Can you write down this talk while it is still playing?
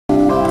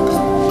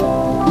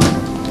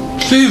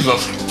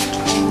Jesus.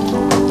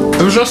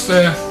 It was just,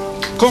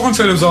 Coco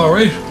said it was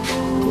alright. I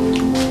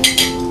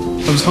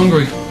was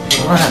hungry.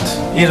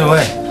 Right, either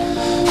way.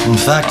 In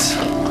fact...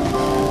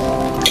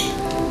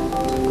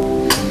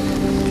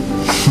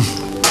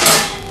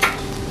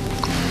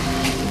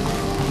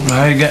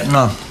 How are you getting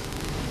on?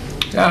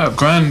 Yeah,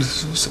 grand.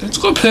 It's a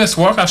good place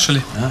to work,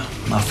 actually. Yeah,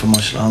 not for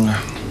much longer.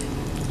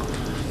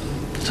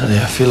 I tell you,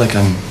 I feel like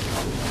I'm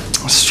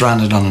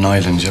stranded on an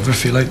island. You ever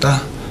feel like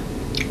that?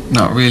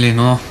 Not really,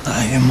 no.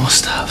 You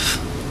must have.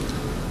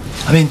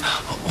 I mean,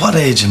 what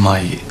age am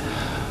I?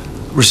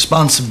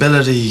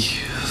 Responsibility,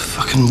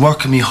 fucking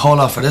working me whole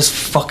lot for this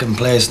fucking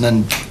place and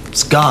then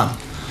it's gone.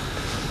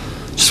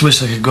 Just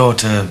wish I could go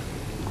to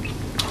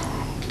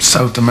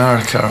South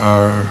America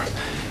or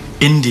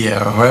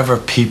India or wherever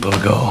people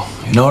go.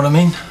 You know what I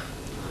mean?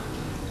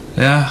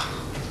 Yeah.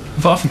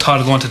 I've often thought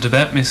of going to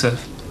Tibet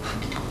myself.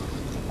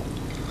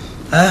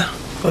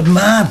 Good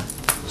man.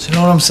 So you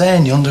know what I'm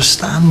saying? You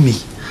understand me.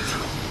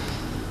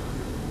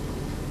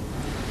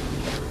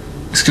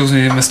 Excuse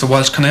me, Mr.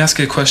 Walsh, can I ask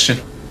you a question?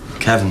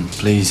 Kevin,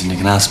 please, and you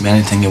can ask me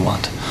anything you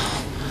want.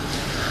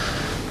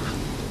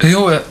 Are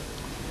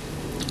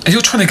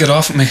you trying to get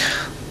off of me?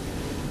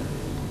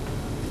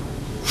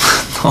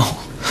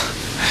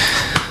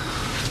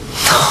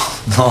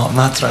 No, I'm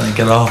not trying to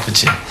get off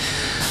with you.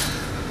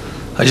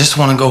 I just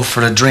want to go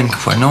for a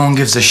drink where no one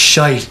gives a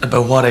shite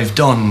about what I've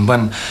done,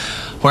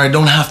 where I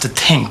don't have to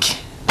think.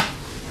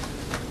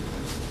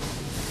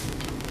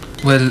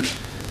 Well,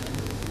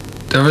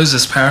 there is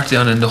this party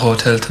on in the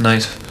hotel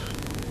tonight.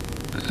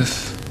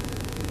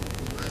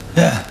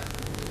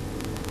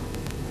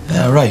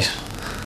 Yeah, right.